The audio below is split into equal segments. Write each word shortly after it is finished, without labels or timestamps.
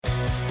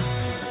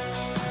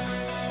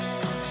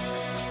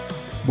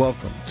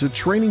Welcome to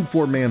Training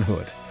for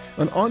Manhood,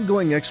 an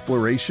ongoing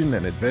exploration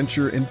and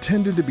adventure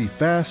intended to be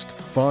fast,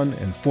 fun,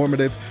 and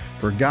informative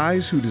for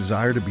guys who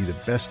desire to be the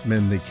best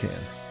men they can.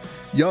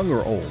 Young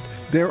or old,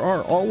 there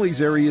are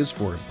always areas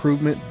for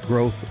improvement,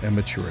 growth, and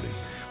maturity.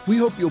 We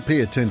hope you'll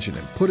pay attention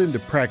and put into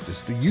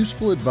practice the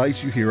useful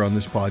advice you hear on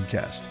this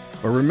podcast.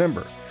 But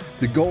remember,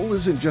 the goal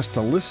isn't just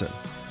to listen,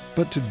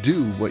 but to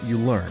do what you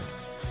learn.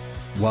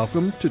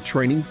 Welcome to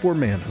Training for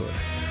Manhood.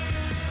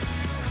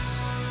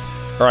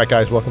 All right,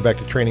 guys, welcome back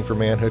to Training for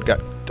Manhood.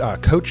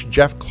 Got Coach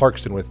Jeff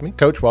Clarkston with me.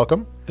 Coach,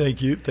 welcome.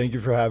 Thank you. Thank you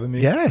for having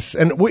me. Yes,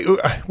 and we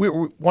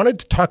wanted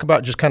to talk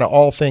about just kind of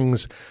all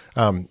things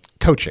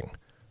coaching.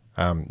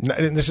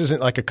 And this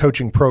isn't like a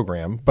coaching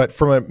program, but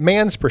from a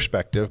man's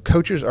perspective,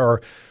 coaches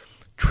are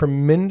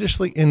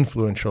tremendously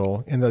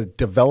influential in the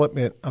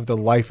development of the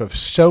life of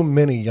so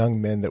many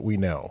young men that we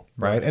know,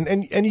 right?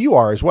 And you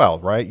are as well,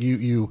 right?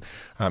 You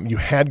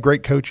had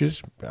great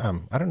coaches.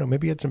 I don't know,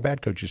 maybe you had some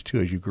bad coaches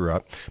too as you grew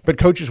up, but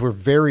coaches were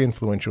very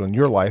influential in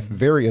your life,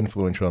 very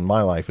influential in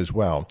my life as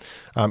well.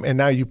 And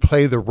now you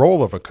play the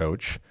role of a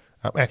coach.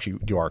 Actually,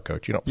 you are a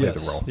coach. You don't play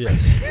the role.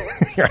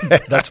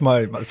 Yes, that's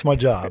my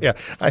job. Yeah,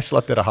 I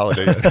slept at a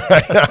holiday.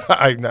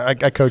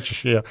 I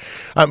coach. Yeah,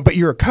 but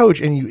you're a coach,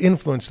 and you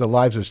influence the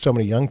lives of so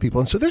many young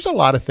people. And so there's a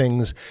lot of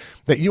things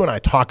that you and I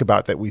talk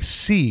about that we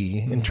see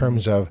in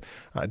terms of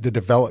the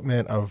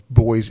development of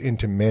boys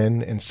into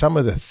men, and some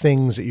of the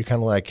things that you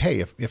kind of like.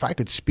 Hey, if I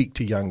could speak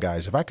to young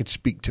guys, if I could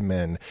speak to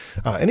men,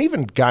 and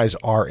even guys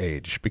our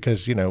age,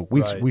 because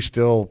we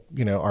still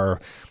are.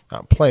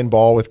 Playing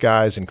ball with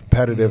guys and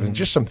competitive and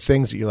just some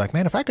things that you're like,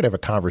 man, if I could have a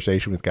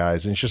conversation with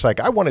guys. And it's just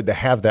like, I wanted to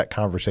have that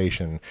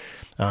conversation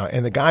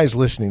and the guys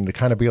listening to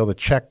kind of be able to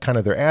check kind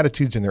of their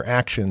attitudes and their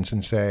actions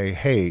and say,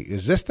 hey,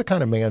 is this the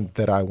kind of man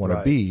that I want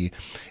to be?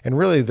 And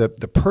really the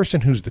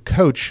person who's the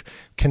coach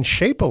can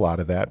shape a lot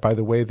of that by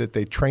the way that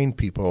they train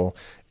people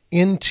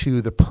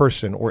into the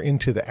person or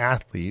into the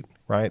athlete,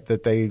 right?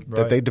 That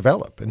they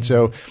develop. And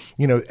so,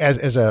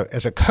 as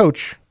a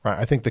coach, right,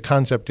 I think the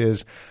concept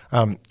is,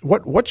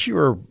 what's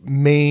your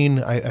main,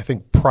 I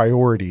think,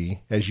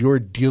 priority as you're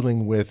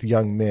dealing with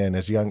young men,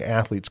 as young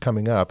athletes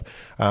coming up?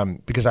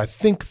 Because I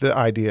think the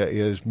idea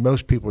is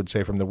most people would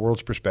say from the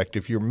world's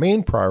perspective, your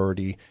main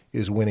priority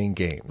is winning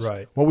games.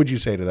 Right. What would you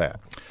say to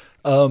that?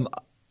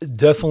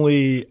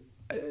 Definitely,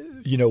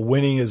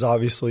 winning is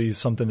obviously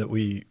something that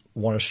we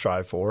want to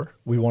strive for.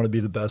 We want to be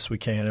the best we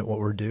can at what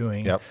we're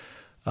doing. Yep.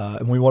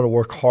 And we want to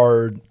work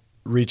hard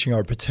reaching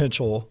our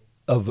potential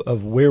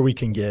of where we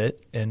can get.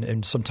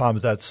 And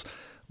sometimes that's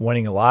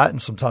winning a lot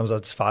and sometimes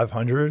that's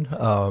 500.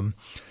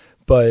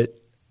 But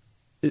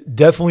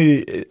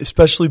definitely,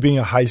 especially being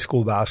a high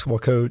school basketball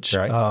coach,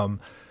 right.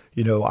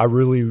 I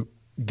really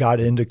got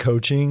into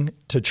coaching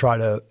to try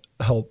to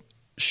help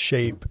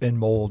shape and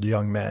mold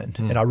young men.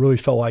 And I really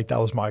felt like that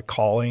was my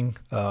calling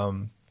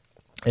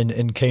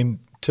and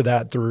came to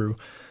that through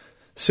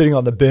sitting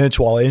on the bench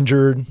while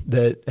injured,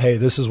 that, hey,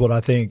 this is what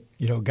I think,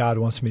 God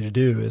wants me to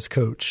do is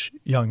coach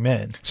young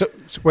men. So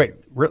wait,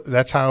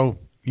 that's how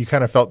you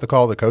kind of felt the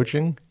call to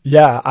coaching?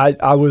 Yeah.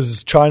 I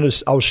was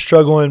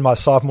struggling my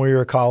sophomore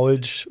year of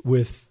college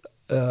with,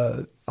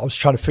 I was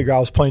trying to figure out, I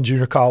was playing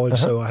junior college.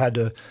 So I had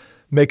to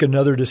make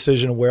another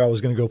decision of where I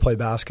was going to go play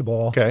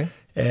basketball. Okay.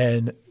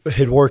 And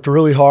had worked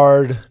really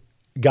hard,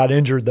 got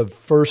injured the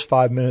first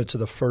 5 minutes of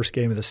the first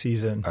game of the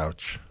season.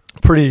 Ouch.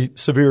 Pretty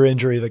severe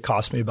injury that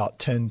cost me about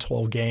 10,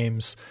 12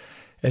 games.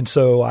 And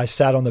so I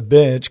sat on the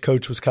bench.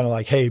 Coach was kind of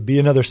like, hey, be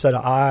another set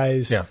of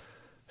eyes. Yeah.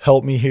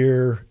 Help me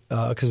here,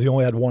 because he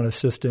only had one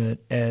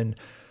assistant. And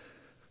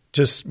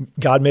just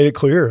God made it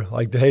clear,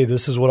 like, hey,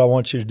 this is what I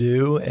want you to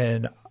do.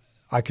 And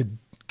I could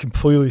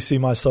completely see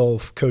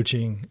myself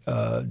coaching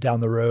down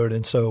the road.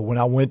 And so when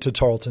I went to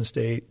Tarleton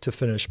State to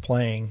finish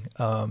playing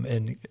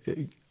and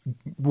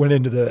went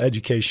into the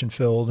education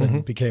field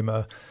and became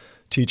a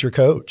teacher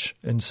coach.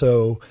 And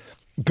so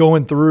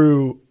going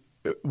through,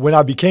 when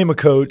I became a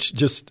coach,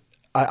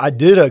 I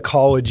did a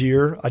college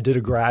year, I did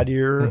a grad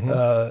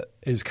year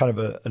as kind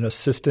of an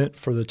assistant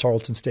for the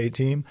Tarleton State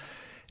team.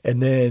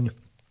 And then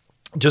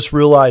just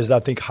realized I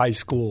think high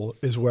school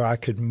is where I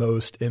could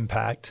most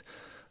impact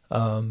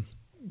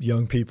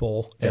young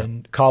people. Yeah.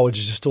 And college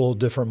is just a little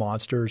different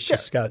monster. It's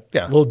just got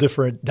a little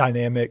different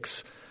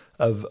dynamics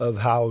of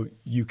how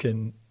you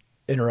can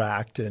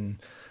interact and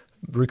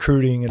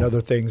recruiting and other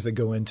things that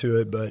go into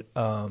it. But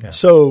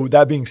so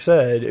that being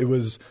said, it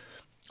was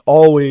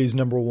always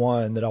number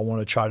one that I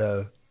want to try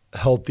to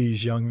help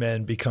these young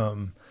men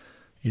become,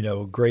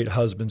 great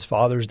husbands,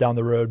 fathers down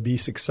the road, be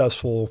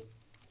successful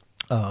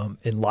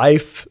in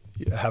life,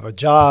 have a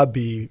job,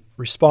 be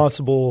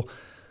responsible,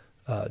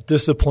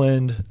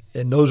 disciplined.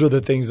 And those are the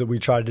things that we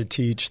try to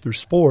teach through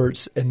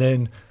sports. And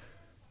then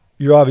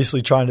you're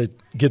obviously trying to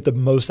get the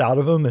most out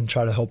of them and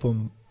try to help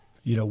them,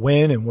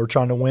 win. And we're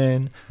trying to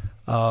win.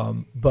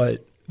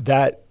 But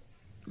that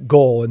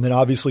goal, and then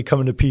obviously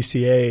coming to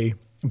PCA,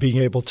 being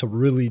able to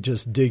really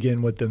just dig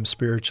in with them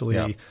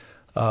spiritually,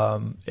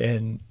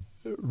 and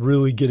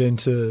really get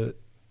into,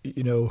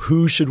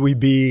 who should we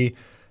be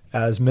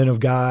as men of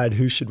God?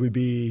 Who should we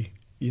be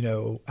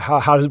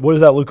what does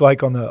that look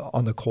like on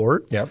the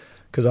court? Yep.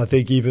 Because I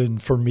think even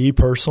for me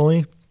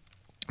personally,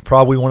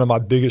 probably one of my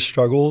biggest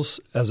struggles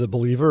as a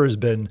believer has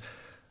been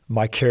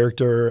my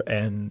character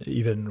and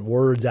even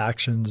words,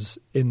 actions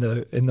in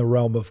the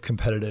realm of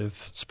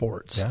competitive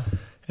sports. Yeah.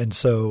 And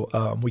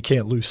so we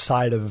can't lose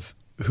sight of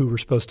who we're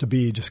supposed to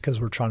be just because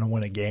we're trying to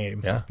win a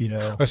game. Yeah.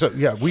 So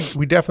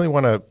we definitely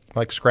want to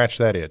like scratch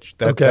that itch.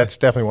 That's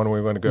definitely one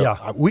we want to go.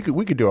 Yeah. We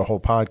could do a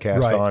whole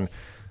podcast on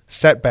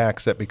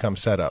setbacks that become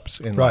setups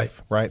in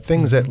life, right?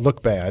 Things that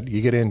look bad,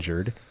 you get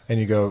injured, and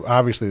you go,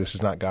 obviously this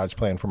is not God's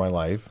plan for my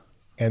life.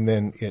 And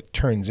then it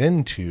turns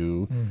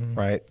into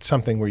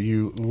something where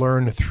you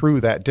learn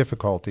through that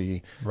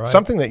difficulty,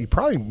 something that you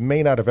probably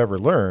may not have ever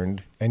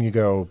learned. And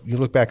you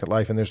look back at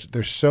life, and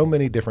there's so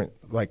many different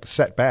like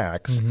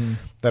setbacks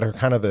that are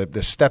kind of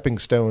the stepping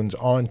stones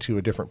onto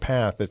a different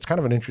path. It's kind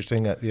of an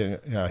interesting.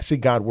 I see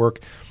God work,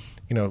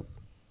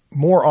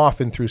 more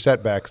often through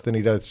setbacks than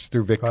he does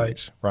through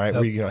victories, right?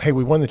 Yep.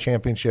 We won the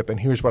championship, and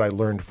here's what I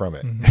learned from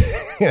it.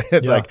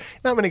 It's like,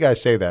 not many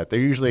guys say that. They're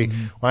usually,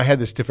 well, I had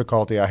this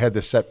difficulty, I had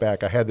this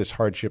setback, I had this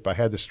hardship, I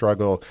had this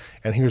struggle,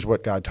 and here's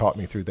what God taught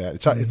me through that.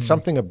 It's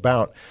something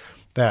about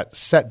that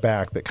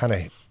setback that kind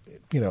of,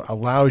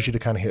 allows you to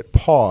kind of hit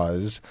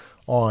pause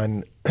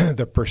on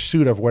the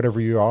pursuit of whatever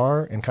you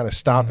are and kind of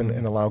stop and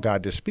allow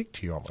God to speak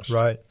to you almost.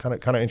 Right. Kind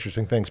of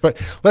interesting things. But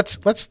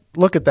let's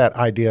look at that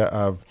idea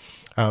of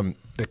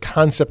the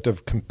concept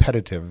of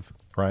competitive,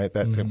 right?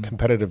 That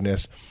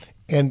competitiveness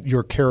and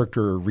your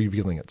character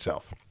revealing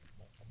itself.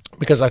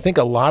 Because I think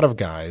a lot of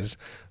guys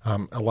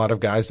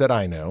that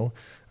I know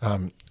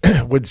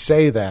would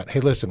say that, hey,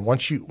 listen,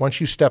 once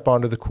you step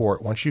onto the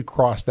court, once you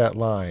cross that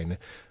line,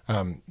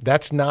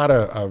 that's not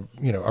a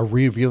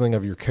revealing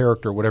of your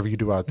character, whatever you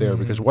do out there,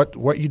 because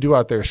what you do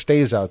out there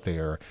stays out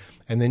there.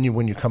 And then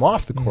when you come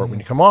off the court, when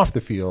you come off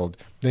the field,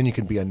 then you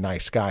can be a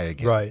nice guy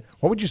again. Right.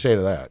 What would you say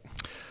to that?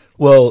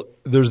 Well,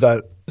 there's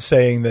that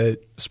saying that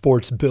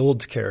sports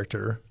builds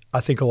character.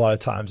 I think a lot of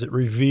times it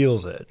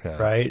reveals it,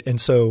 right? And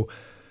so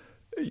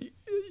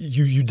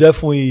you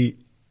definitely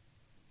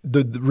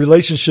the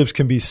relationships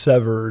can be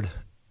severed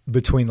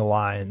between the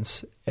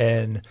lines.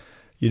 And,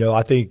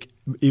 I think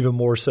even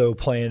more so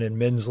playing in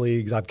men's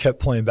leagues. I've kept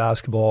playing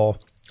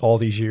basketball all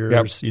these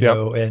years,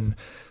 and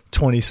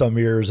 20-some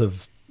years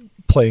of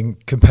playing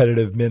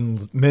competitive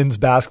men's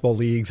basketball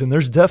leagues. And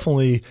there's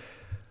definitely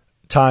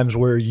times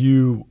where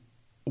you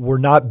were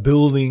not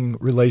building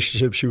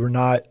relationships. You were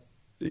not,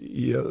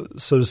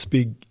 so to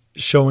speak,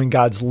 showing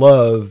God's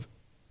love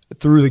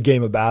through the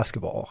game of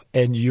basketball.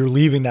 And you're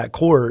leaving that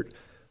court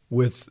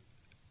with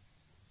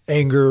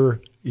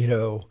anger,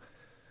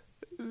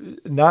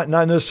 not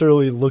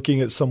necessarily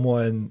looking at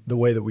someone the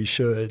way that we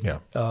should,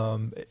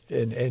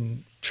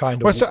 and trying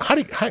to. Well, so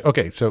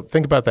so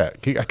think about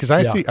that, because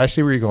I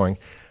see where you're going.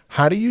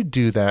 How do you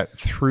do that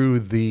through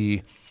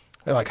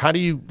how do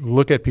you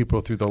look at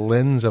people through the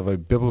lens of a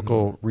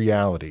biblical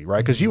reality,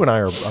 right? Because you and I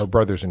are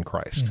brothers in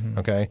Christ,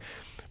 okay?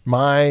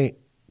 My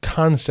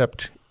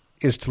concept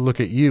is to look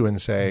at you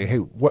and say, hey,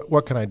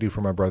 what can I do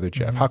for my brother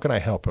Jeff? How can I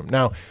help him?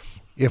 Now,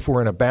 if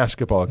we're in a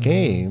basketball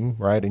game,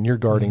 right, and you're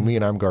guarding me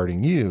and I'm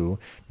guarding you,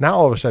 now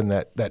all of a sudden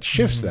that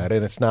shifts that,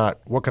 and it's not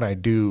what can I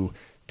do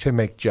to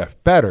make Jeff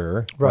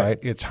better, right?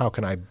 It's how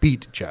can I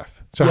beat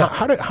Jeff? So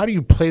how do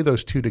you play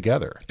those two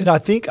together? And I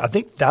think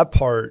that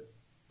part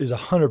is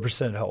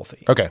 100%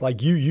 healthy. Okay.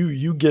 Like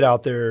you get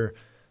out there,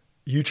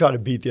 you try to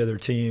beat the other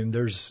team.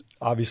 There's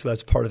obviously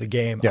that's part of the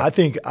game. Yeah. I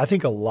think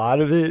a lot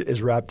of it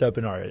is wrapped up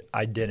in our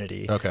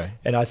identity. Okay.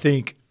 And I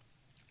think,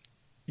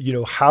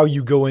 how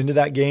you go into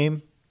that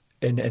game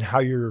and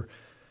how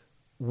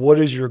what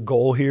is your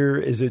goal here?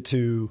 Is it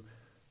to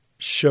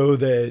show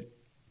that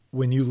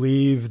when you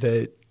leave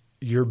that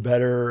you're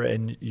better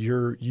and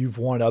you've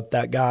won up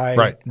that guy,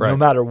 right. No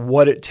matter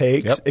what it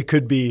takes? Yep. It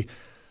could be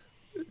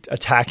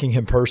attacking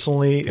him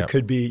personally. It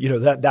could be,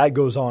 that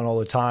goes on all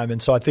the time.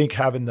 And so I think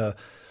having the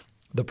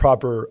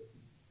proper,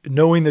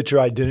 knowing that your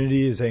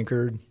identity is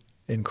anchored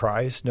in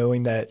Christ,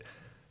 knowing that,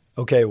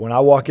 okay, when I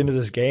walk into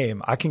this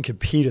game, I can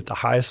compete at the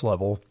highest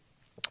level,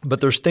 but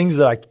there's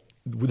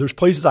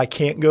places I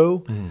can't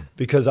go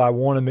because I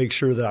want to make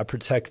sure that I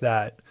protect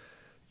that,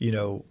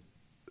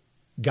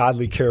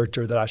 godly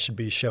character that I should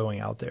be showing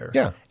out there.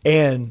 Yeah.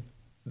 And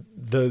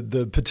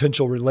the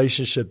potential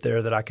relationship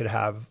there that I could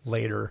have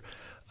later.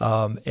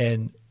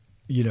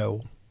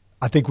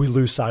 I think we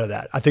lose sight of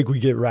that. I think we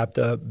get wrapped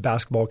up.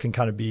 Basketball can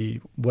kind of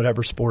be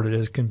whatever sport it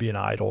is, can be an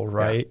idol,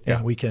 right? Yeah.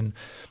 And we can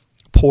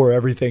pour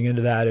everything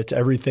into that. It's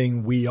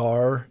everything we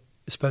are,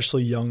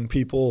 especially young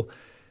people.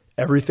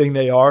 Everything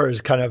they are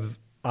is kind of,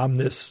 I'm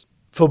this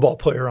football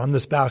player, I'm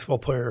this basketball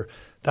player.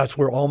 That's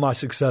where all my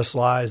success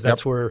lies.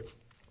 That's where,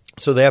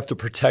 so they have to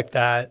protect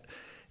that.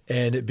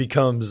 And it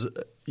becomes,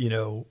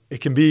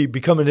 it can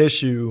become an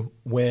issue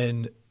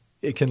when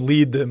it can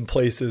lead them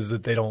places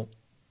that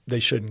they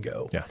shouldn't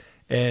go. Yeah.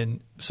 And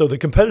so the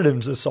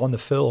competitiveness on the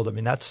field, I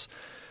mean, that's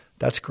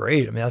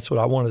great. I mean, that's what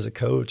I want as a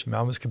coach. I mean,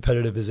 I'm as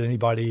competitive as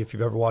anybody. If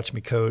you've ever watched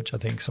me coach, I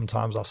think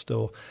sometimes I'll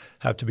still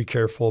have to be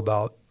careful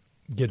about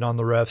getting on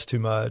the refs too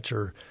much,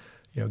 or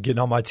getting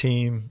on my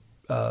team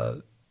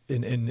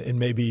in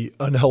maybe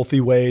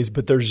unhealthy ways.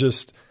 But there's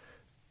just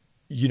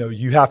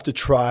you have to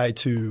try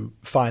to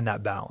find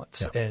that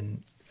balance. Yeah.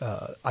 And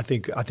I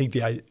think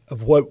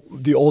of what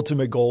the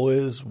ultimate goal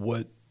is,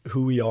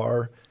 who we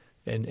are,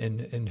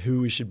 and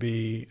who we should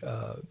be,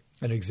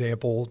 an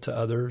example to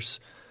others.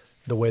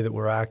 The way that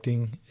we're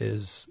acting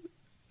is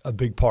a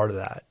big part of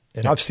that.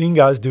 And I've seen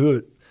guys do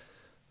it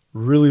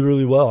really,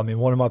 really well. I mean,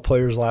 one of my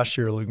players last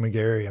year, Luke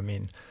McGarry,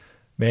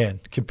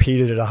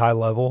 competed at a high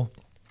level,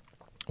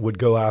 would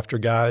go after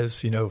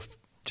guys,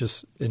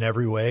 just in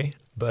every way,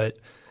 but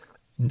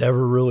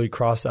never really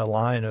crossed that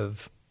line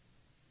of,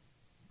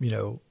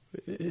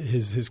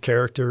 his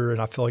character.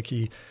 And I feel like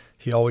he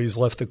always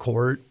left the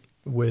court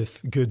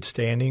with good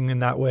standing in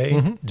that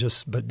way,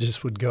 just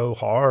would go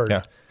hard.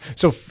 Yeah.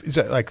 So is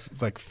that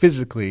like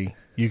physically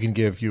you can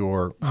give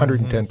your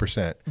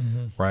 110%,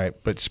 right?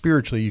 But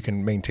spiritually you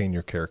can maintain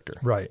your character.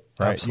 Right.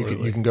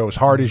 Absolutely. You can go as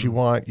hard as you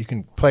want. You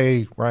can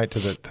play right to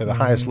the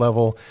highest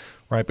level,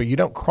 right? But you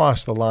don't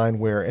cross the line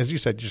where, as you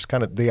said, just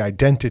kind of the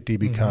identity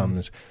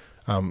becomes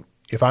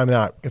if I'm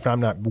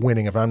not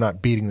winning, if I'm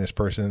not beating this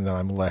person, then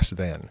I'm less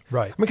than.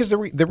 Right. Because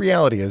the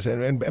reality is,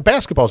 and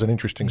basketball is an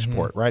interesting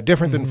sport, right?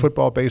 Different than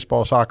football,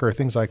 baseball, soccer,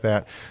 things like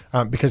that.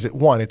 Because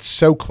it's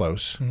so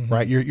close,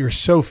 right? You're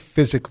so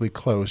physically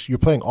close. You're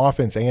playing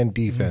offense and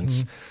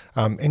defense,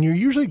 and you're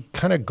usually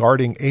kind of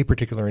guarding a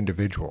particular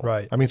individual.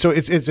 Right. I mean, so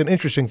it's an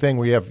interesting thing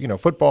where you have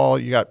football.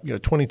 You got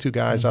 22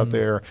 guys out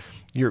there.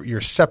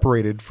 You're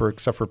separated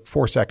except for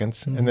 4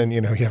 seconds, and then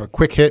you have a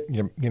quick hit.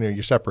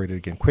 You're separated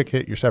again. Quick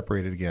hit. You're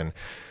separated again.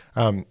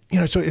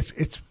 So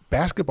it's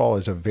basketball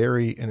is a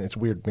very, and it's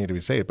weird maybe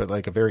to say it, but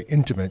like a very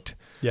intimate,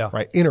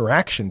 right,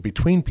 interaction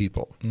between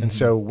people. And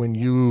so when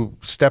you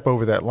step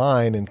over that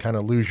line and kind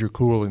of lose your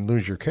cool and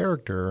lose your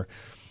character,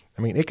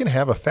 I mean, it can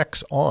have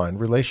effects on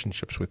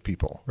relationships with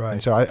people. Right.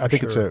 And so I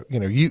think it's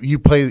you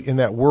play in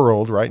that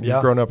world, right? And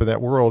you've grown up in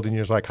that world, and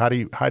you're just like, how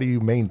do you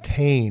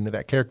maintain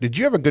that character? Did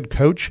you have a good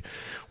coach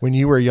when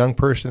you were a young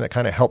person that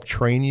kind of helped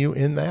train you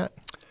in that?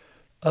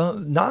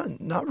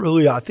 Not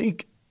really. I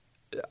think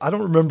I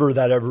don't remember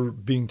that ever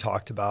being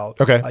talked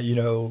about. Okay.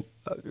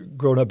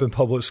 Growing up in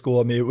public school,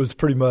 I mean, it was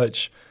pretty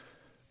much,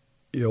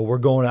 we're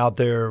going out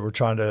there, we're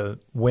trying to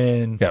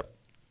win. Yep.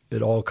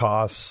 At all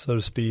costs, so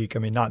to speak. I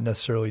mean, not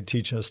necessarily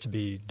teaching us to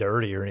be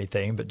dirty or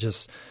anything, but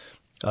just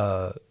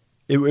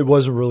it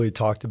wasn't really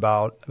talked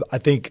about. I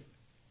think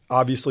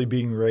obviously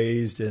being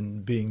raised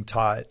and being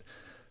taught,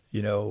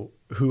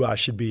 who I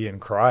should be in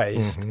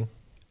Christ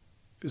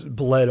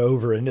bled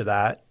over into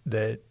that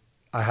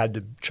I had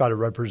to try to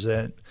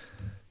represent,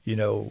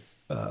 who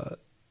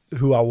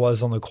I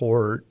was on the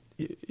court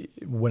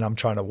when I'm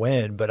trying to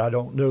win. But I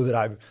don't know that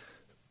I've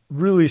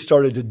really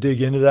started to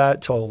dig into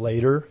that till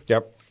later.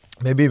 Yep.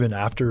 Maybe even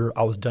after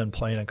I was done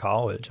playing in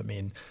college. I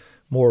mean,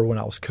 more when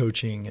I was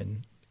coaching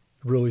and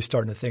really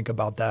starting to think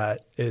about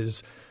that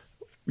is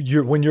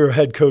when you're a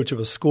head coach of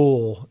a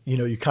school,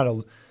 you're kind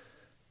of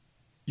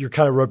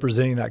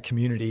representing that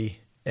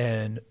community,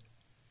 and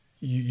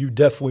you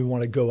definitely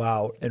want to go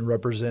out and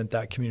represent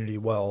that community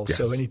well. Yes.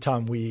 So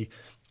anytime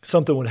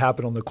something would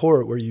happen on the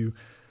court where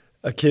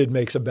a kid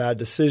makes a bad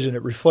decision,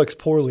 it reflects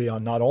poorly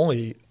on not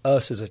only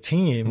us as a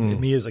team and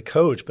me as a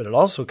coach, but it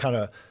also kind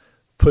of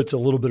puts a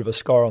little bit of a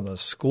scar on the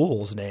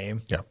school's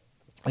name. Yeah.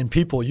 And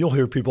you'll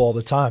hear people all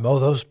the time, oh,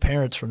 those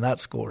parents from that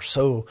school are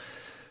so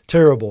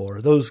terrible,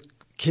 or those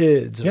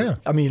kids. Yeah.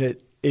 I mean,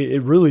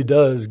 it really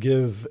does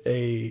give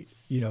a,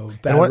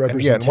 bad representation.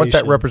 Yeah, and once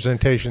that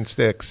representation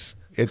sticks,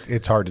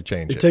 it's hard to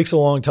change it. It takes a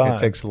long time. It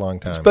takes a long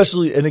time.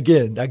 Especially, and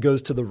again, that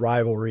goes to the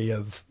rivalry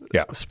of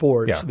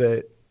sports,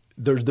 that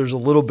there's a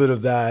little bit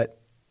of that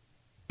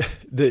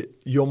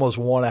you almost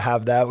want to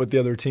have that with the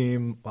other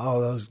team.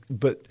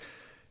 But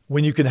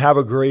when you can have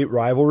a great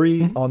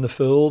rivalry on the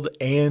field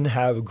and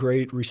have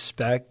great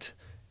respect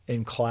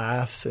in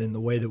class and the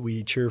way that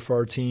we cheer for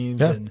our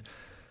teams, and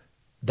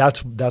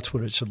that's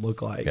what it should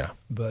look like. Yeah.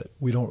 But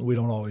we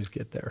don't always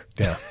get there.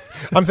 Yeah.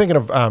 I'm thinking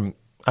of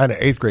I had an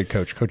 8th grade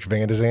coach, Coach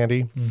Van de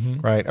Zandy,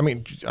 right? I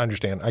mean, I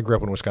understand. I grew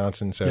up in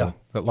Wisconsin, so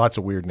lots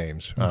of weird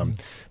names.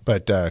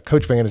 But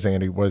Coach Van de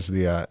Zandy was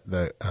the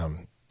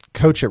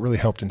coach that really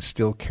helped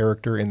instill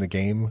character in the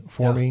game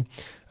for me.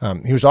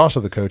 He was also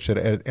the coach that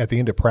at the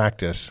end of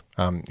practice,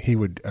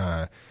 we'd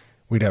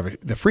have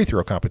the free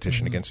throw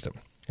competition against him.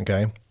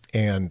 Okay.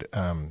 And,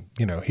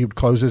 he would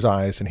close his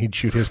eyes and he'd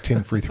shoot his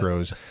 10 free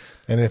throws.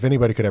 And if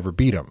anybody could ever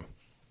beat him,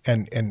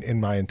 and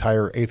in my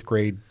entire 8th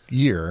grade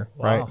year,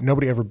 right,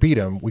 nobody ever beat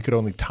him. We could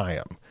only tie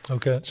him.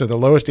 Okay. So the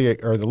lowest he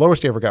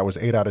ever got was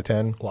 8 out of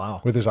 10.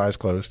 Wow. With his eyes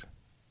closed.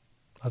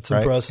 That's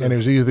impressive. And it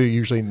was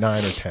usually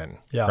 9 or 10.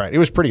 Yeah. Right. It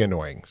was pretty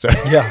annoying. So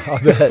I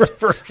bet.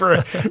 for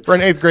an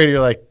 8th grader,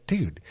 you're like,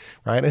 dude,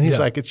 right? And he's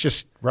like, it's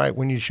just right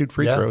when you shoot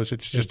free throws,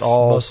 it's just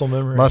all muscle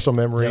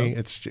memory. Yeah.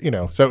 It's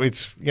so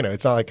it's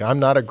it's not like I'm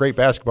not a great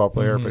basketball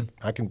player, but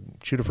I can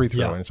shoot a free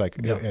throw. And it's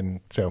like, and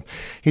so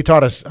he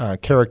taught us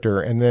character,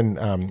 and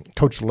then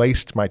Coach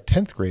laced my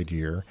 10th grade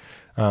year.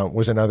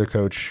 was another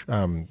coach.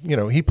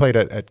 He played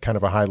at kind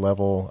of a high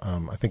level.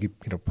 I think he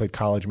played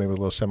college, maybe a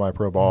little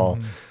semi-pro ball.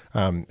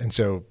 And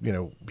so,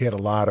 he had a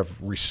lot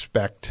of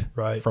respect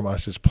from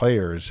us as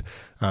players.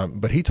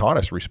 But he taught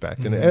us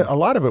respect. And a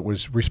lot of it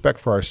was respect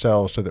for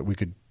ourselves so that we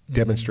could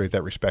demonstrate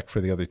that respect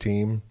for the other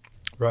team.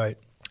 Right.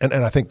 And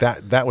I think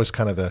that was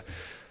kind of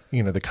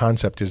the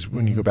concept is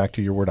when you go back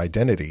to your word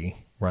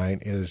identity,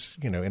 right, is,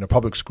 in a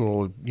public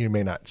school, you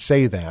may not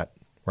say that,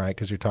 right,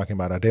 because you're talking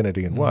about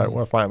identity and what?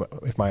 Well,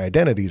 if my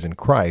identity is in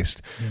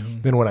Christ,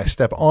 then when I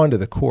step onto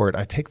the court,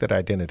 I take that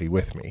identity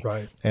with me.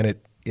 Right. And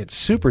it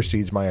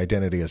supersedes my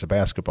identity as a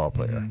basketball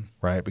player,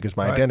 right, because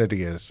my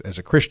identity as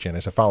a Christian,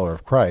 as a follower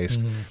of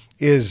Christ,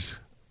 is,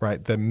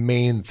 right, the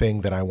main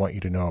thing that I want you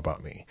to know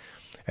about me.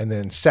 And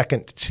then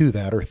second to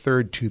that or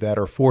third to that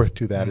or fourth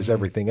to that is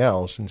everything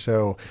else. And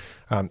so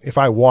if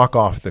I walk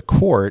off the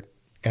court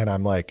and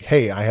I'm like,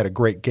 hey, I had a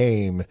great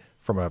game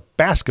from a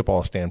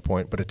basketball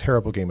standpoint, but a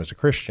terrible game as a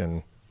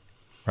Christian,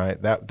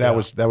 right? That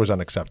was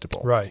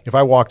unacceptable. Right. If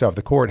I walked off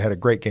the court, had a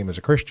great game as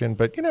a Christian,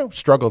 but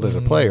struggled as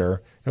a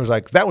player, it was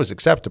like that was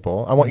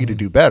acceptable. I want you to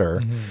do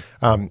better.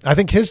 I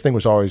think his thing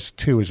was always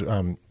too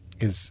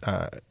is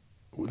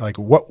like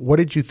what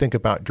did you think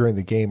about during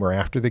the game or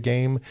after the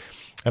game?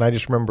 And I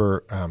just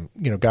remember,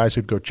 guys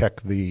who'd go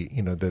check the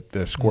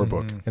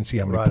scorebook and see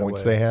how many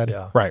points they had.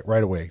 Yeah.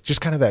 Right away.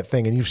 Just kind of that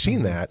thing. And you've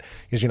seen that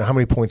is, how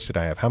many points did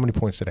I have? How many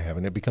points did I have?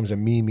 And it becomes a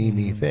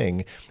me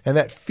thing. And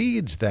that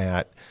feeds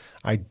that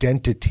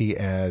identity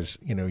as,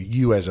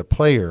 you as a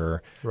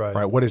player,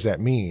 right? What does that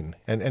mean?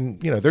 And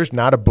there's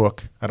not a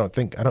book.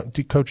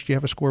 Coach, do you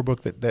have a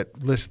scorebook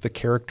that lists the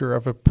character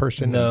of a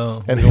person?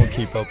 No, we don't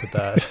keep up with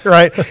that.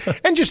 Right.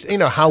 And just,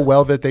 how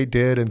well that they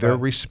did and their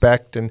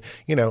respect. And,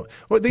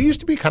 there used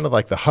to be kind of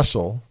like the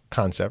hustle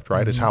concept,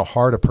 right? Is how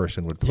hard a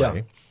person would play.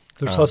 Yeah.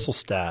 There's hustle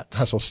stats.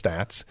 Hustle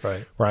stats.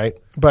 Right. Right.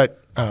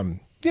 But,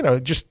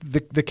 just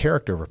the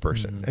character of a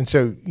person. And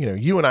so,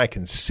 you and I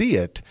can see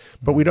it,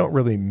 but we don't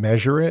really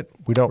measure it.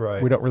 We don't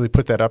really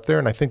put that up there.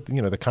 And I think,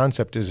 the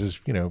concept is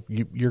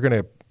you're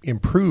going to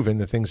improve in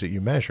the things that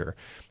you measure.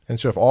 And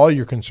so if all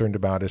you're concerned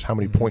about is how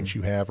many points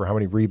you have or how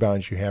many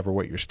rebounds you have or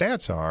what your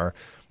stats are,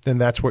 then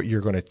that's what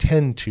you're going to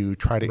tend to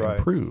try to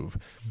improve.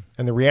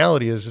 And the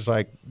reality is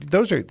like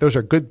those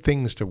are good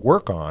things to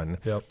work on.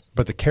 Yep.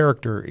 But the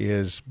character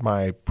is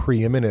my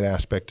preeminent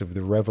aspect of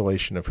the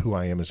revelation of who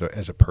I am as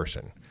a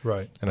person.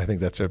 Right. And I think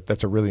that's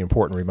a really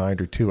important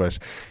reminder to us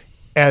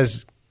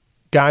as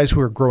guys who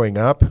are growing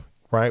up.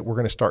 Right, we're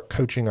going to start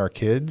coaching our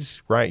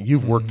kids. Right,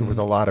 you've worked with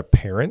a lot of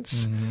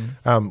parents.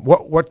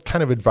 What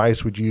kind of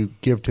advice would you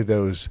give to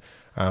those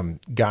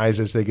guys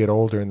as they get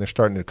older and they're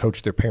starting to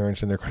coach their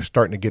parents and they're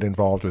starting to get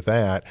involved with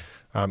that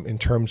in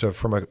terms of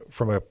from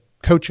a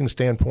coaching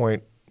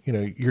standpoint?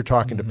 You're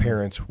talking to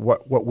parents.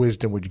 What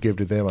wisdom would you give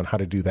to them on how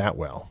to do that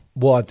well?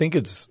 Well, I think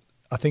it's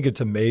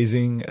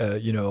amazing.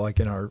 Like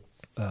in our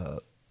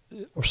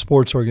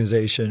sports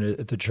organization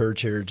at the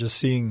church here, just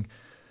seeing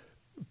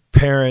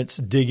parents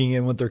digging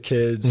in with their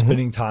kids,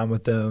 spending time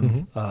with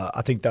them.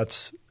 I think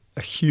that's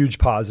a huge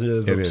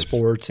positive of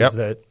sports is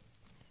that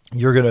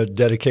you're going to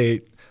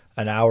dedicate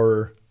an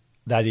hour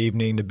that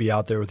evening to be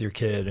out there with your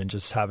kid and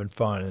just having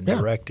fun and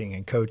directing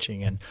and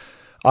coaching. And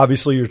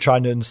obviously you're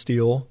trying to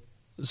instill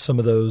some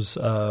of those,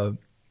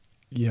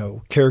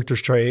 character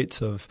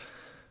traits of,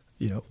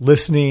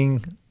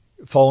 listening,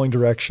 following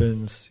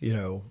directions,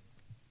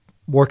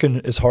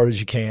 working as hard as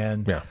you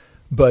can,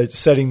 but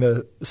setting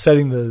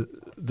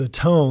the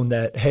tone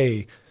that,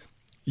 hey,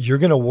 you're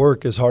going to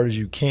work as hard as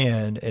you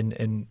can.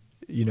 And,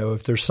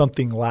 if there's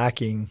something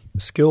lacking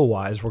skill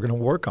wise, we're going to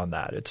work on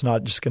that. It's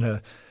not just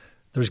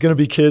there's going to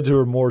be kids who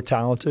are more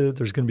talented.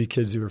 There's going to be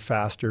kids who are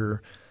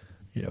faster,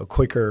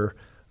 quicker,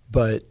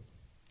 but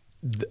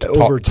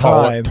over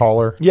time,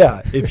 taller.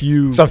 Yeah. If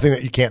you, something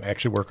that you can't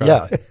actually work on.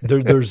 Yeah.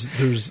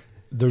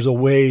 There's a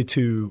way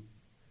to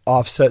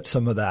offset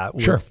some of that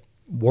with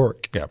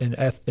work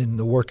and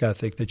the work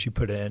ethic that you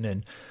put in.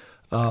 And,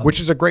 which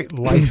is a great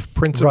life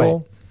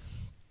principle,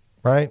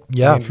 right?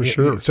 Yeah, for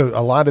sure. So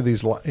a lot of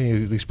these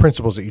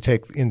principles that you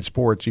take in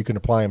sports, you can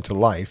apply them to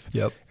life.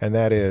 Yep. And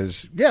that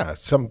is,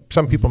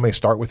 some people may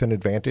start with an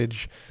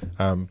advantage,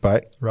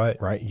 but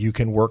you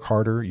can work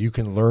harder, you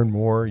can learn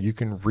more, you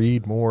can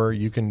read more,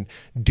 you can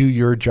do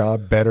your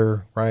job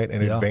better, right?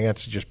 And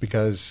advance just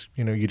because,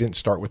 you didn't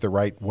start with the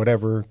right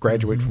whatever,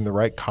 graduate from the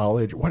right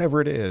college,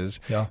 whatever it is.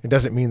 Yeah. It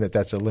doesn't mean that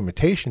that's a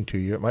limitation to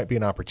you. It might be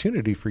an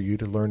opportunity for you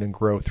to learn and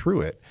grow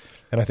through it.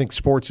 And I think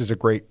sports is a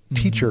great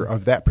teacher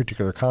of that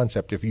particular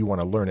concept if you want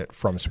to learn it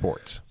from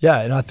sports. Yeah,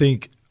 and I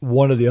think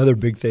one of the other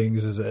big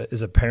things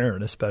as a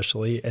parent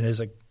especially, and as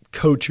a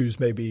coach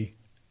who's maybe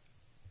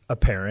a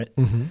parent,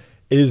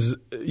 is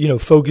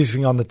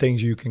focusing on the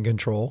things you can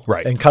control.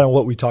 Right. And kind of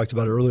what we talked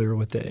about earlier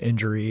with the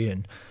injury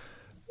and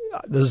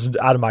this is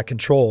out of my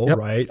control,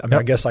 right? I mean,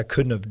 I guess I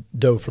couldn't have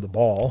dove for the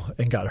ball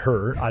and got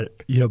hurt,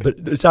 but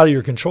it's out of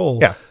your control.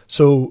 Yeah.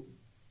 So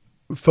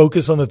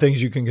focus on the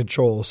things you can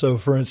control. So,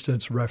 for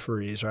instance,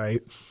 referees, right?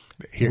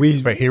 Here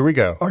we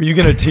go. Are you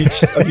going to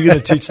teach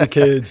the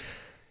kids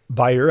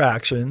by your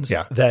actions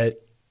Yeah.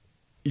 that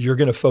you're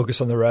going to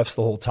focus on the refs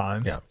the whole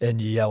time Yeah. and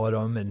you yell at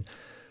them and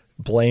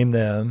blame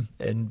them.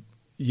 And,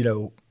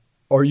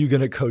 are you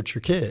going to coach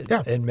your kids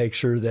and make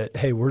sure that,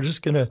 hey, we're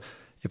just going to,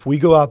 if we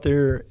go out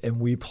there and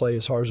we play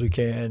as hard as we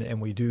can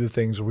and we do the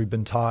things we've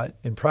been taught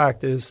in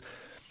practice,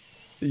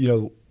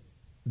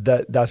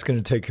 that's going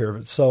to take care of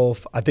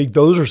itself. I think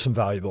those are some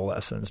valuable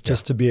lessons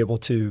just to be able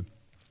to,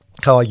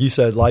 kind of like you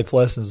said, life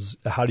lessons.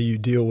 How do you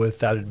deal with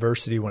that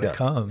adversity when it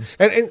comes?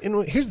 And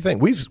here's the thing: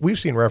 we've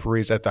seen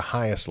referees at the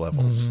highest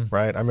levels,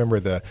 right? I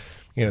remember the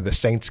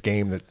Saints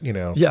game that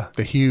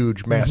the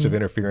huge massive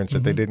interference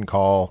that they didn't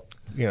call.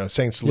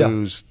 Saints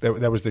lose.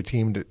 That was the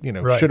team that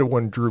should have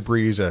won Drew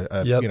Brees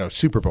a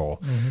Super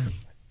Bowl.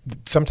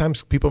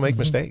 Sometimes people make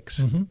mistakes.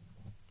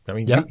 I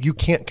mean, you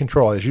can't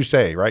control, as you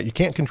say, right? You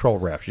can't control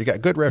refs. You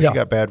got good refs, you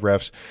got bad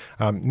refs.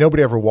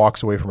 Nobody ever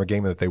walks away from a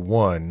game that they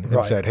won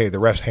and said, hey, the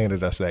refs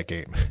handed us that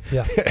game.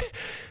 Yeah.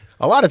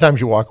 A lot of times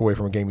you walk away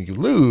from a game you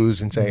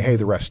lose and say, hey,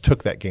 the refs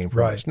took that game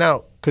from us.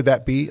 Now, could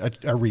that be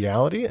a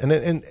reality? And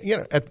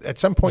at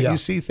some point you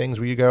see things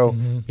where you go,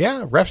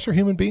 refs are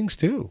human beings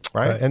too,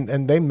 right?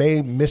 And they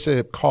may miss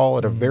a call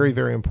at a very,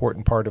 very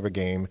important part of a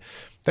game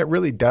that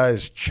really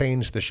does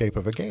change the shape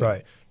of a game.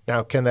 Right.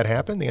 Now, can that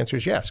happen? The answer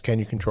is yes. Can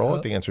you control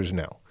it? The answer is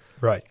no.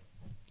 Right.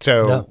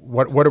 So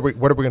what are we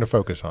going to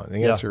focus on?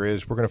 The answer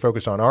is we're going to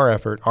focus on our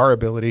effort, our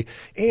ability,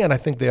 and I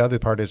think the other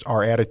part is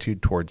our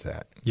attitude towards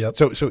that. Yep.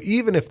 So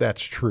even if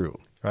that's true,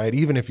 right?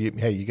 Even if you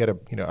get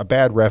a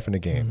bad ref in a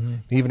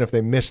game, even if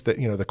they miss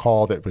the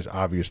call that was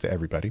obvious to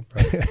everybody.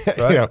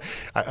 Right.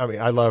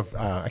 I love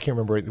I can't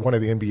remember one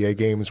of the NBA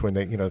games when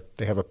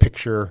they have a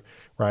picture,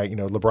 right?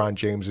 LeBron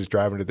James is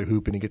driving to the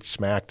hoop and he gets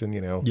smacked,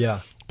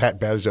 and Pat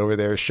Bev's over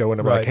there showing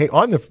him like, hey,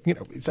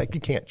 it's like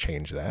you can't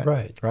change that,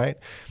 right?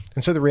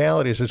 And so the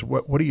reality is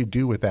what do you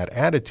do with that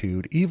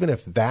attitude? Even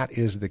if that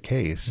is the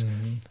case,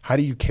 how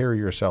do you carry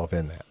yourself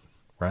in that,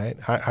 right?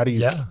 How do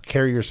you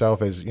carry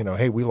yourself as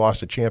hey, we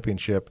lost a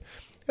championship,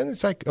 and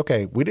it's like,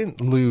 okay, we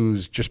didn't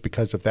lose just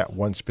because of that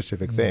one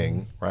specific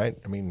thing, right?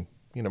 I mean,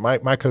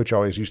 my coach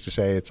always used to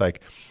say, it's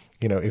like,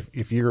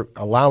 if you're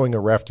allowing a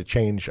ref to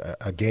change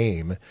a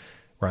game,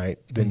 right,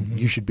 then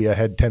you should be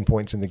ahead 10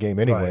 points in the game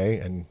anyway,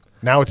 and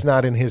now it's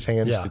not in his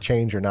hands to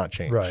change or not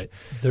change. Right.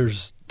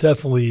 There's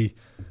definitely,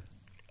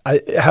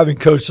 having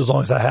coached as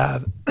long as I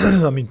have,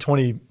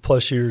 20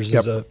 plus years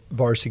as a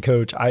varsity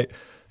coach,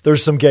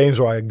 there's some games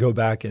where I go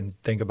back and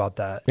think about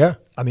that. Yeah.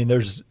 I mean,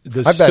 there's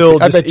still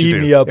just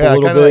eating me up a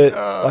little bit.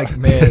 Like,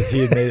 man, if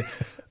he had made it.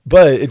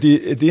 But at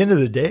the end of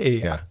the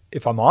day,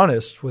 if I'm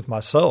honest with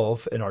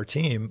myself and our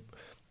team,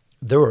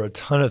 there were a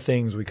ton of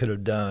things we could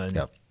have done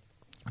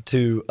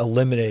to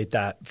eliminate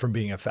that from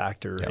being a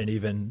factor. And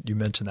even you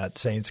mentioned that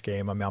Saints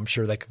game. I mean, I'm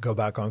sure they could go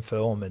back on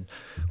film, and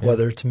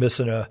whether it's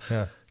missing a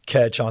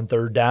catch on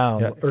third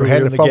down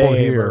earlier in the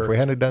game, or if we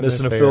hadn't done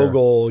missing a field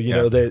goal,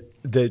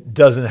 that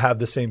doesn't have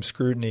the same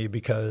scrutiny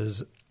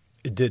because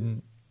it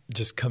didn't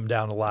just come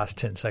down to the last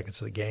 10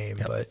 seconds of the game.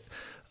 But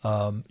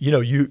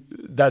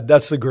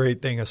that's the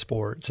great thing of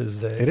sports, is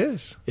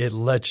that it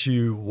lets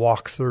you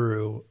walk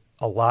through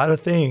a lot of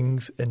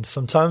things, and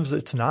sometimes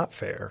it's not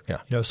fair.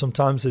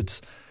 Sometimes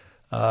it's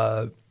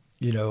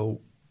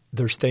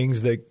there's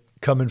things that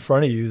come in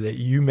front of you that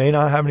you may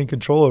not have any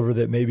control over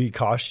that maybe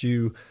cost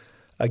you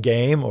a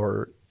game,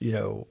 or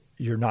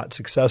you're not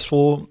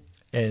successful.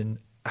 And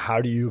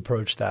how do you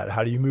approach that?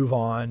 How do you move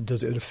on?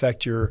 Does it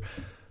affect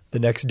the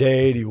next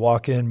day? Do you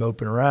walk in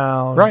moping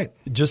around? Right.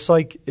 Just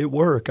like at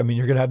work. I mean,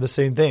 you're going to have the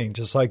same thing.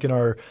 Just like in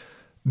our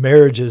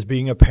marriages,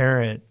 being a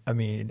parent. I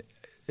mean,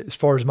 as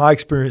far as my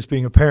experience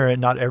being a parent,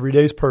 not every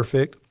day is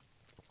perfect.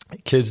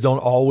 Kids don't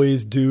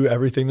always do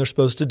everything they're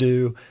supposed to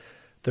do.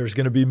 There's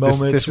going to be moments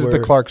where – This is the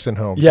Clarkson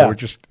home. Yeah. So we're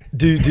just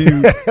do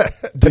you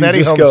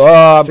just go,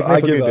 I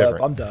give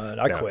up, I'm done,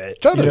 I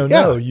quit. Totally.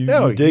 No,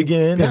 you dig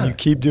in and you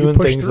keep doing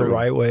things the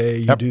right way.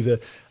 You do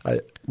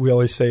we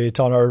always say it's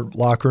on our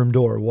locker room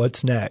door,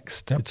 what's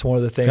next? It's one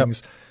of the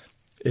things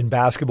in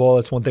basketball.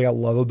 That's one thing I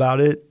love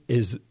about it,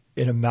 is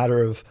in a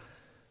matter of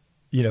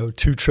 2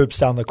 trips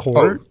down the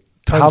court,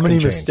 how many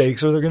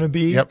mistakes are there going to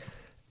be?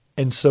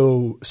 And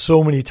so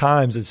many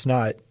times it's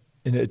not,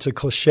 and it's a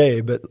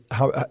cliche, but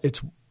it's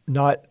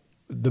not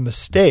the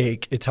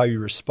mistake, it's how you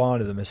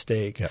respond to the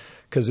mistake.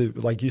 Because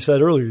like you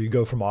said earlier, you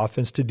go from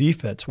offense to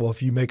defense. Well,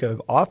 if you make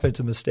an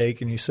offensive mistake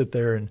and you sit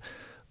there and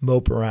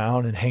mope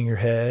around and hang your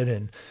head,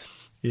 and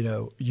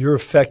you're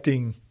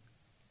affecting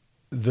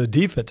the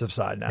defensive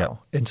side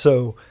now. And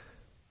so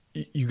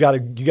you got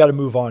to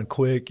move on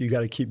quick. You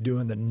got to keep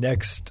doing the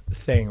next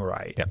thing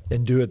right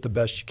and do it the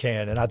best you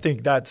can. And I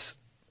think that's,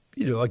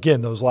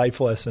 again, those life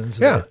lessons.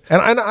 Yeah.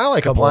 And I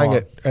like applying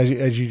it,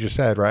 as you just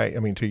said, right? I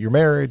mean, to your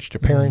marriage, to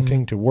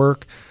parenting, to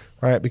work,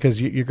 right? Because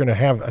you're going to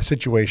have a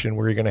situation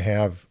where you're going to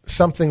have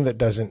something that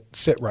doesn't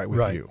sit right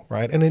with you,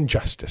 right? An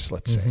injustice,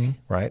 let's say,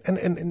 right?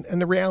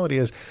 And the reality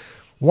is,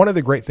 one of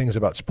the great things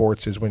about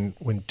sports is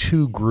when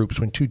 2 groups,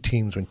 when 2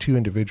 teams, when 2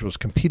 individuals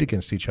compete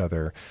against each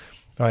other,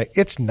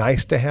 it's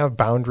nice to have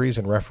boundaries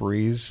and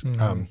referees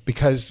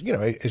because,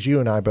 as you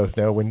and I both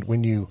know,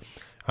 when you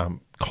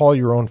Call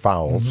your own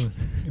fouls.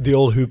 The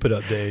old hoop it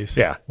up days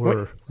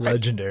were Right.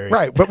 legendary.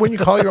 Right. But when you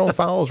call your own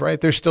fouls, right,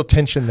 there's still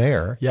tension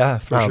there. Yeah,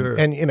 for sure.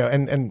 And,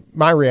 and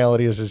my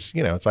reality is,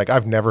 it's like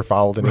I've never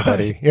fouled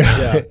anybody.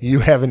 Right. You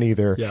haven't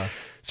either. Yeah.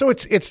 So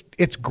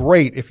it's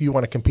great if you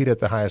want to compete at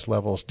the highest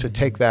levels to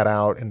take that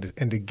out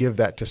and to give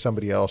that to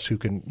somebody else who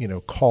can,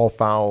 call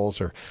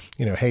fouls or,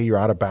 hey, you're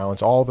out of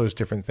bounds, all those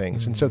different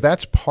things. And so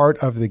that's part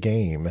of the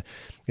game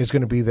is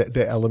going to be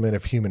the element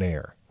of human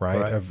error,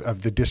 right?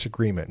 Of the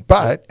disagreement.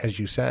 But as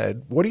you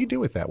said, what do you do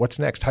with that? What's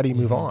next? How do you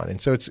move on?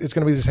 And so it's going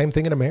to be the same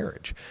thing in a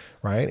marriage,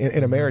 right?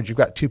 In a marriage, you've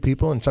got two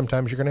people and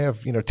sometimes you're going to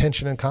have,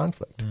 tension and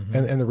conflict.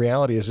 And the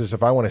reality is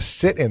if I want to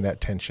sit in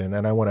that tension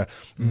and I want to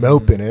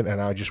mope in it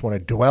and I just want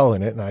to dwell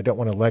in it and I don't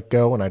want to let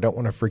go and I don't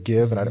want to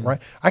forgive and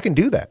I can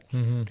do that.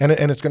 And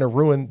it's going to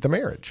ruin the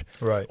marriage.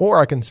 Right. Or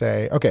I can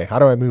say, okay, how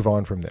do I move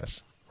on from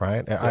this?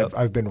 Right. Yep.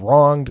 I've been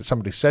wronged.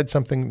 Somebody said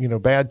something,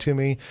 bad to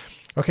me.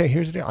 Okay,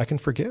 here's the deal. I can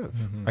forgive.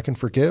 I can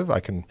forgive. I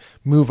can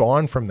move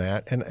on from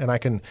that. And I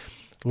can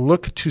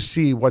look to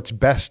see what's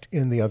best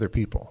in the other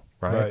people,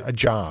 right? A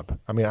job.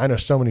 I mean, I know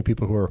so many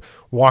people who are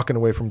walking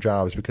away from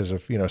jobs because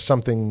of,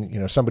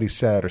 something, somebody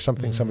said or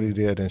something somebody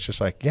did. And it's just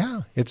like,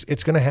 yeah, it's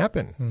going to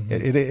happen.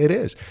 It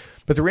is.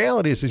 But the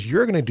reality is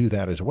you're going to do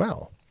that as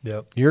well.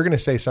 Yep. You're going to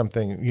say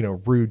something,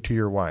 rude to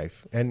your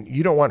wife, and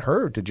you don't want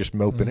her to just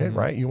mope in it,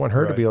 right? You want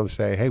her to be able to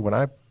say, hey, when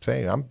I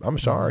say I'm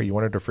sorry, you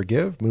want her to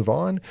forgive, move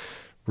on,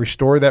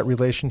 restore that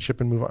relationship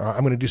and move on.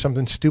 I'm going to do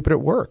something stupid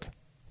at work.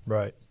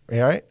 Right.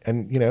 Right.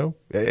 And,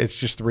 it's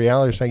just the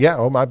reality of saying,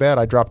 oh, my bad.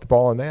 I dropped the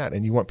ball on that.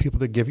 And you want people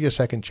to give you a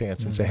second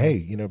chance and say,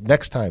 hey,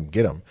 next time,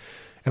 get them.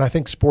 And I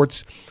think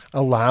sports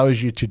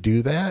allows you to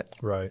do that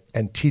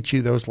and teach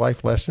you those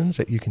life lessons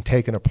that you can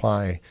take and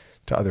apply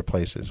to other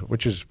places,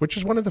 which is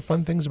one of the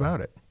fun things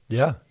about it.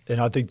 Yeah. And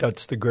I think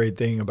that's the great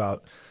thing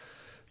about,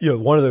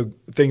 one of the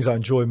things I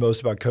enjoy most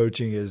about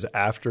coaching is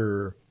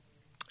after,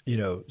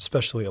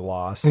 especially a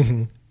loss,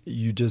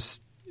 you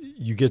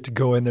get to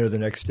go in there the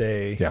next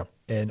day. Yeah.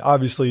 And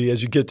obviously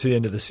as you get to the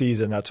end of the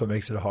season, that's what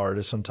makes it hard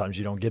is sometimes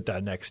you don't get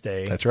that next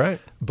day. That's right.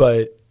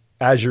 But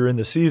as you're in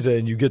the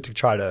season, you get to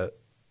try to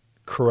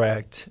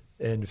correct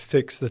and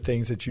fix the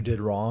things that you did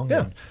wrong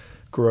and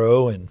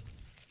grow. And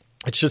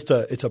it's just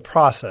it's a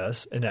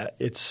process, and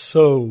it's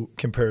so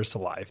compares to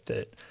life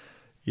that,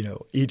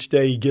 each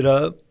day you get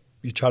up,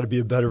 you try to be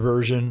a better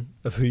version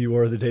of who you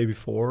were the day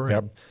before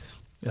and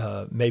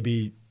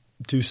maybe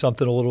do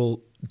something a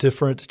little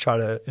different to try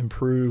to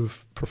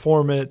improve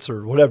performance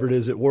or whatever it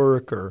is at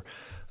work or,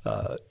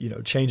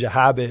 change a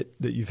habit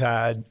that you've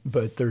had,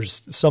 but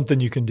there's something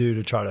you can do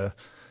to try to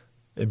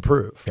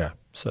improve. Yeah.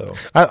 So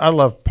I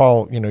love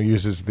Paul,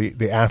 uses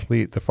the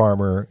athlete, the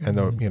farmer, and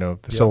the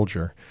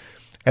soldier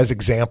as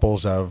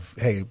examples of,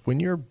 hey, when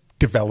you're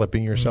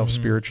developing yourself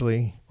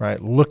spiritually,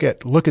 right? Look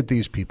at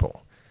these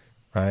people,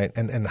 right?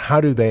 And how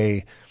do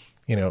they,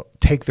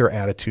 take their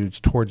attitudes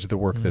towards the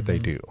work that they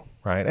do,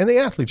 right? And the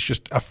athlete's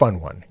just a fun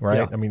one, right?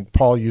 Yeah. I mean,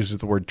 Paul uses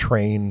the word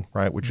train,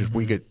 right? Which is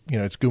we get,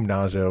 it's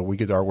gymnazo, we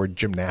get our word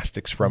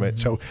gymnastics from it.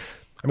 So,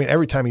 I mean,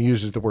 every time he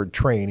uses the word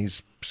train,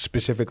 he's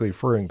specifically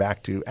referring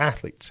back to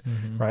athletes,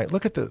 right?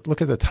 Look at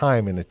the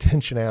time and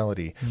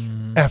intentionality,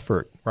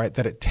 effort, right,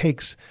 that it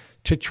takes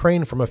to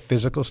train from a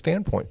physical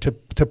standpoint,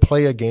 to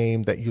play a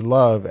game that you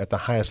love at the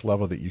highest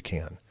level that you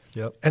can.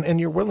 Yep. And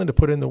you're willing to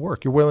put in the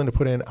work. You're willing to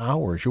put in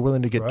hours. You're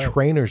willing to get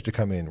trainers to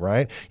come in,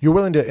 right? You're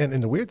willing to,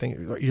 and the weird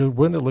thing, you're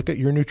willing to look at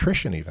your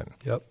nutrition even.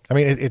 Yep. I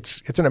mean,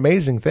 it's an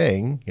amazing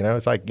thing.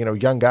 It's like,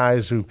 young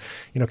guys who,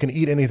 can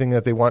eat anything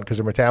that they want because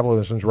their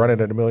metabolism's running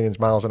at 1,000,000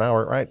 miles an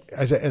hour, right?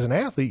 As an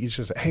athlete, you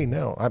just say, hey,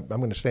 no, I'm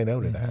going to say no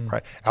to that,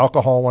 right?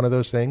 Alcohol, one of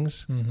those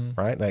things,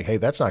 right? Like, hey,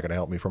 that's not going to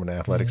help me from an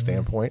athletic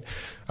standpoint.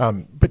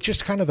 But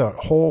just kind of the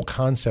whole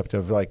concept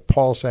of like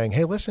Paul saying,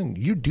 hey, listen,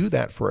 you do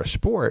that for a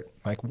sport.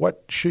 Like,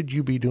 what should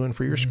you be doing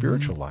for your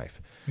spiritual life?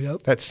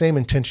 Yep. That same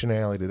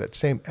intentionality, that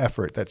same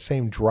effort, that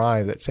same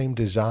drive, that same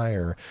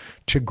desire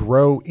to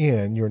grow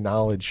in your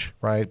knowledge,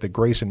 right? The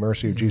grace and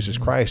mercy of Jesus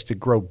Christ, to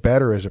grow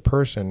better as a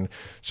person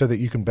so that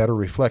you can better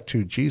reflect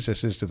who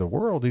Jesus is to the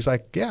world. He's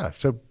like, yeah.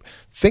 So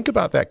think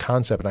about that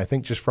concept. And I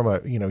think just from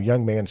a,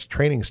 young man's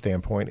training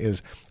standpoint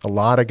is a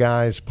lot of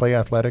guys play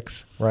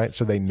athletics, right?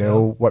 So they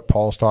know what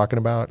Paul's talking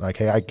about. Like,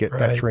 hey, I get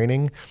that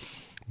training,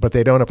 but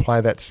they don't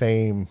apply that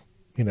same,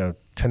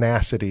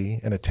 tenacity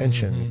and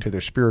attention to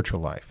their spiritual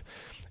life.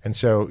 And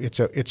so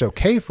it's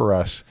okay for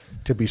us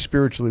to be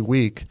spiritually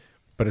weak,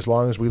 but as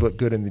long as we look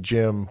good in the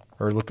gym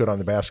or look good on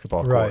the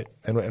basketball court. Right.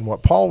 And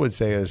what Paul would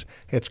say is,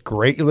 hey, it's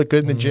great you look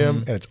good in the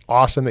gym, and it's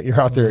awesome that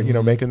you're out there,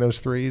 making those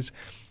threes,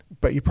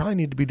 but you probably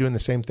need to be doing the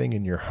same thing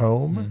in your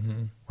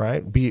home,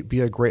 right?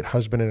 Be a great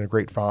husband and a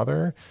great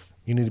father.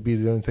 You need to be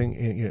doing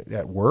things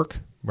at work,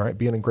 right?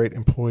 Being a great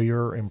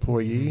employer or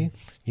employee.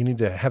 You need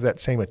to have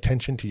that same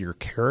attention to your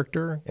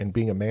character and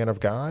being a man of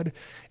God.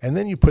 And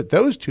then you put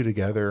those two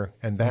together,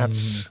 and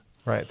that's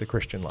right, the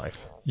Christian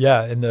life.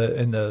 Yeah, and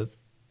the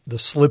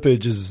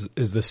slippage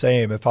is the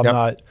same. If I'm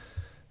not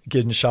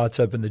getting shots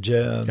up in the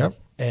gym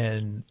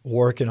and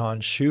working on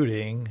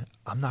shooting,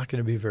 I'm not going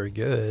to be very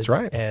good. That's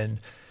right.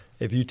 And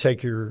if you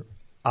take your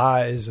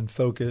eyes and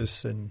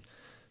focus and,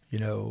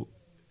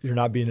 you're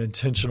not being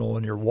intentional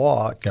in your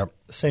walk, the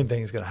same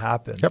thing is going to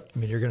happen. Yep. I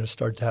mean, you're going to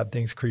start to have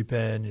things creep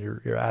in,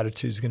 your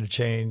attitude is going to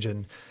change.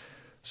 And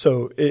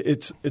so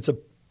it's a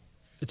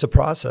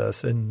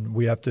process, and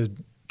we have to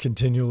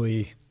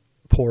continually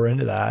pour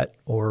into that,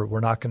 or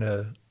we're not going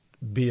to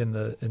be in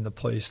the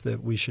place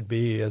that we should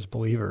be as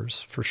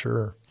believers, for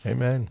sure.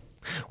 Amen.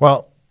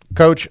 Well,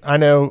 Coach, I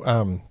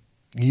know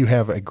you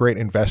have a great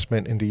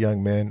investment into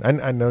young men.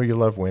 I know you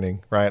love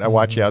winning, right? I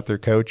watch you out there,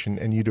 Coach,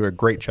 and you do a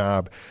great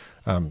job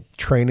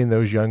training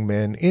those young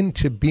men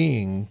into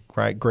being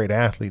great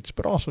athletes,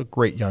 but also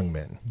great young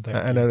men.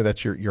 I know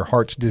that's your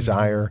heart's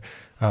desire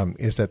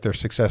is that they're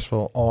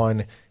successful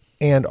on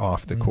and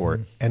off the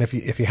court. And if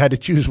you had to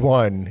choose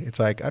one, it's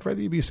like, I'd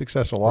rather you be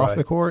successful off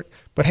the court.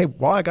 But hey,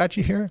 while I got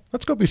you here,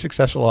 let's go be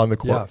successful on the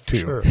court too.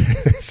 Sure.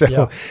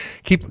 So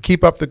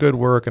keep up the good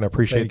work, and I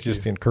appreciate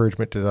the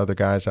encouragement to the other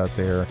guys out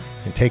there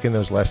and taking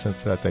those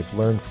lessons that they've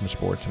learned from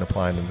sports and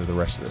applying them to the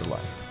rest of their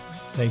life.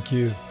 Thank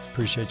you.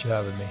 Appreciate you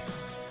having me.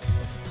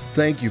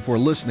 Thank you for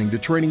listening to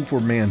Training for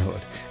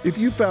Manhood. If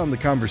you found the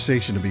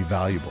conversation to be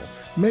valuable,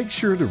 make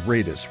sure to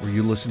rate us where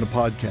you listen to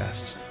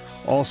podcasts.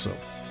 Also,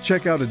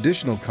 check out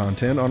additional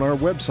content on our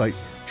website,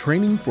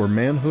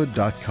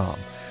 trainingformanhood.com.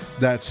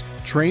 That's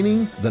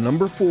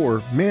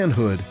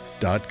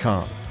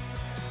training4manhood.com.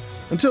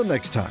 Until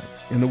next time,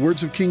 in the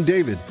words of King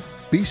David,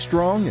 be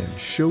strong and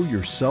show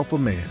yourself a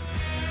man.